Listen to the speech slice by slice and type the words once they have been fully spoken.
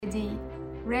already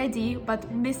ready,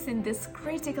 but missing this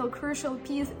critical, crucial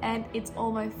piece, and it's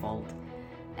all my fault.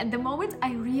 And the moment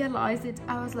I realized it,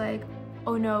 I was like,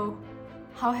 oh no,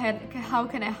 how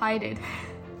can I hide it?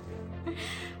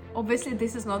 Obviously,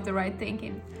 this is not the right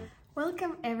thinking.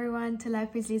 Welcome everyone to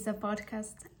Life with Liza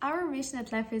podcast. Our mission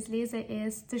at Life with Liza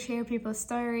is to share people's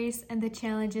stories and the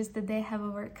challenges that they have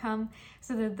overcome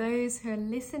so that those who are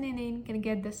listening in can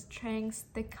get the strength,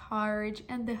 the courage,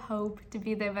 and the hope to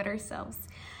be their better selves.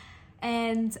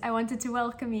 And I wanted to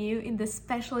welcome you in this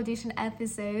special edition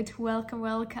episode. Welcome.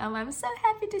 I'm so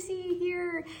happy to see you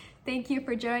here. Thank you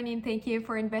for joining. Thank you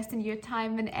for investing your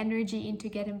time and energy into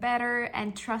getting better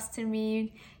and trusting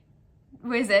me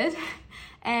with it.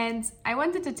 And I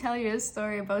wanted to tell you a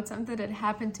story about something that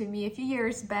happened to me a few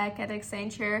years back at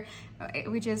Accenture,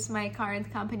 which is my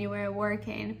current company where I work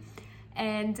in.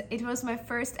 And it was my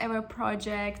first ever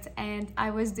project, and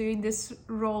I was doing this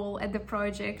role at the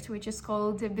project, which is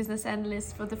called a business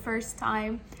analyst, for the first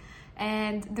time.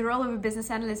 And the role of a business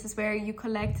analyst is where you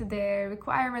collect the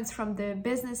requirements from the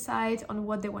business side on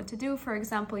what they want to do. For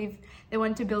example, if they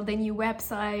want to build a new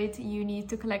website, you need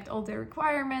to collect all the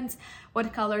requirements,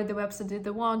 what color the website do they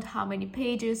want, how many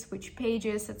pages, which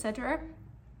pages, etc.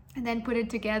 And then put it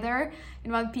together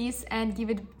in one piece and give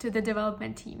it to the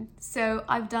development team. So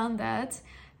I've done that.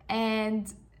 And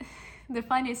the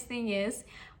funniest thing is,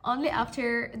 only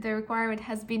after the requirement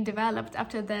has been developed,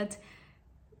 after that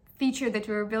feature that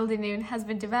we were building in has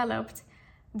been developed,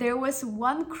 there was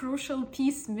one crucial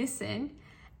piece missing,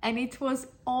 and it was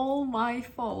all my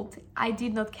fault. I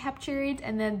did not capture it,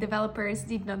 and then developers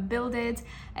did not build it,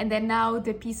 and then now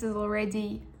the piece is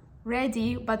already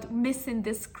ready, but missing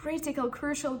this critical,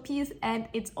 crucial piece, and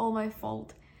it's all my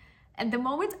fault. And the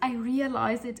moment I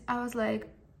realized it, I was like,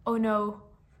 oh no,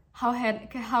 how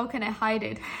can I hide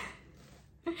it?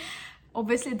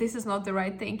 Obviously, this is not the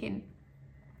right thinking.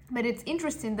 But it's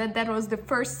interesting that that was the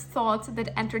first thought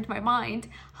that entered my mind.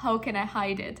 How can I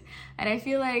hide it? And I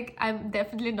feel like I'm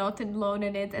definitely not alone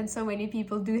in it. And so many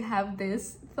people do have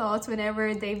this thoughts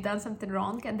whenever they've done something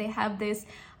wrong. And they have this,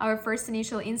 our first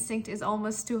initial instinct is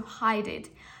almost to hide it.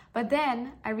 But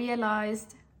then I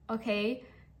realized, okay,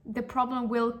 the problem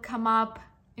will come up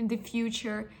in the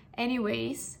future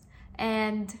anyways.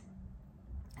 And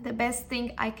the best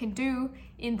thing I can do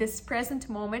in this present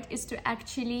moment is to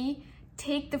actually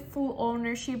take the full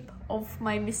ownership of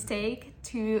my mistake,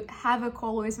 to have a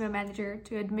call with my manager,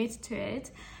 to admit to it,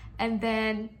 and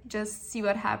then just see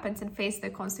what happens and face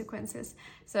the consequences.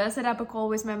 So I set up a call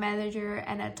with my manager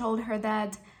and I told her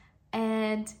that,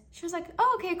 and she was like,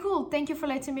 oh, okay, cool. Thank you for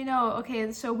letting me know.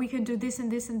 Okay, so we can do this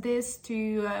and this and this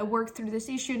to work through this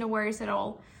issue. No worries at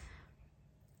all.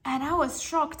 And I was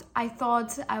shocked. I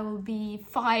thought I will be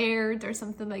fired or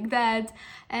something like that.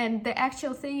 And the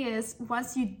actual thing is,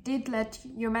 once you did let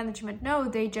your management know,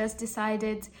 they just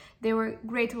decided they were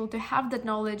grateful to have that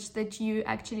knowledge that you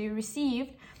actually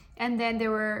received. And then they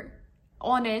were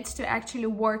on it to actually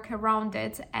work around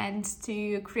it and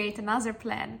to create another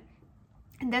plan.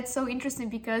 And that's so interesting,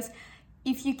 because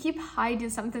if you keep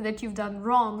hiding something that you've done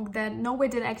wrong, then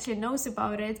nobody actually knows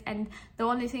about it. And the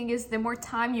only thing is, the more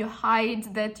time you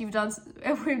hide that you've done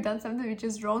something which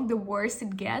is wrong, the worse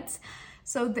it gets.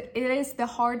 So it is the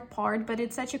hard part, but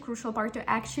it's such a crucial part to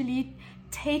actually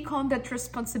take on that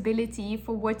responsibility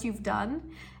for what you've done,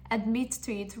 admit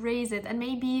to it, raise it. And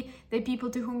maybe the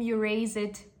people to whom you raise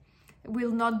it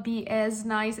will not be as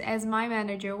nice as my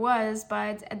manager was,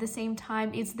 but at the same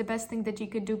time, it's the best thing that you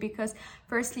could do, because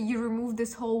firstly, you remove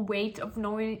this whole weight of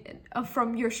knowing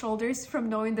from your shoulders, from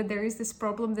knowing that there is this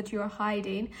problem that you are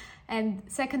hiding. And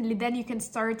secondly, then you can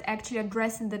start actually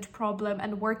addressing that problem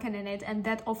and working on it, and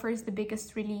that offers the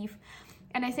biggest relief.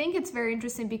 And I think it's very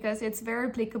interesting because it's very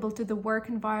applicable to the work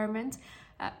environment.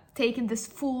 Taking this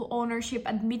full ownership,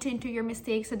 admitting to your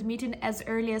mistakes, admitting as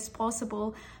early as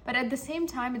possible. But at the same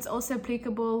time, it's also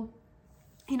applicable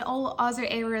in all other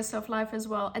areas of life as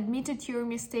well. Admitting to your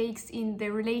mistakes in the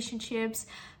relationships,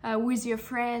 with your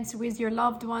friends, with your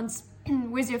loved ones,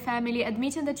 with your family.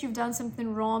 Admitting that you've done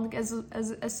something wrong as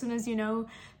soon as you know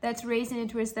that, raising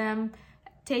it with them,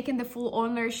 taking the full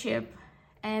ownership,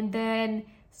 and then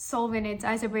solving it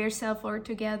either by yourself or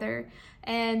together.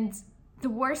 And the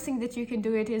worst thing that you can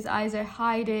do it is either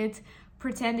hide it,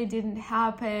 pretend it didn't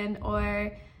happen,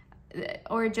 or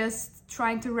just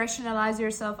trying to rationalize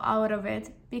yourself out of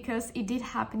it, because it did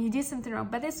happen, you did something wrong.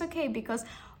 But it's okay, because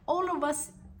all of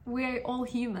us, we're all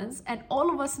humans, and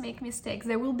all of us make mistakes.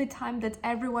 There will be time that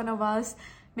every one of us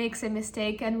makes a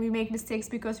mistake, and we make mistakes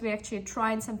because we actually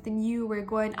trying something new, we're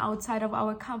going outside of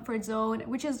our comfort zone,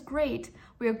 which is great,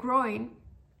 we're growing.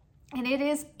 And it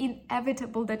is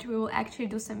inevitable that we will actually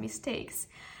do some mistakes.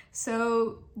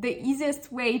 So the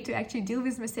easiest way to actually deal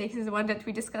with mistakes is the one that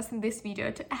we discussed in this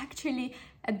video, to actually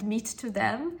admit to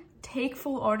them, take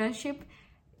full ownership.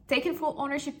 Taking full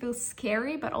ownership feels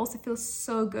scary, but also feels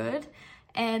so good.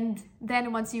 And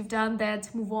then once you've done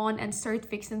that, move on and start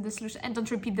fixing the solution, and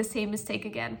don't repeat the same mistake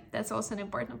again. That's also an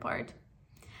important part.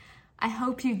 I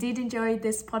hope you did enjoy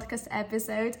this podcast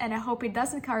episode, and I hope it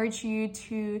does encourage you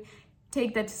to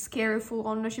take that scary full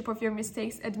ownership of your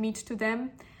mistakes, admit to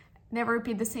them, never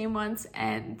repeat the same ones,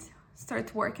 and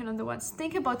start working on the ones.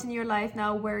 Think about in your life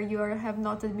now where you have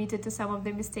not admitted to some of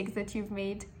the mistakes that you've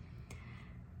made,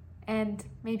 and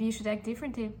maybe you should act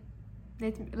differently.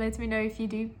 Let me know if you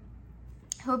do.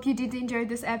 Hope you did enjoy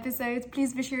this episode.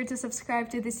 Please be sure to subscribe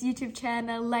to this YouTube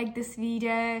channel, like this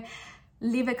video,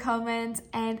 leave a comment,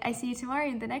 and I see you tomorrow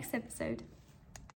in the next episode.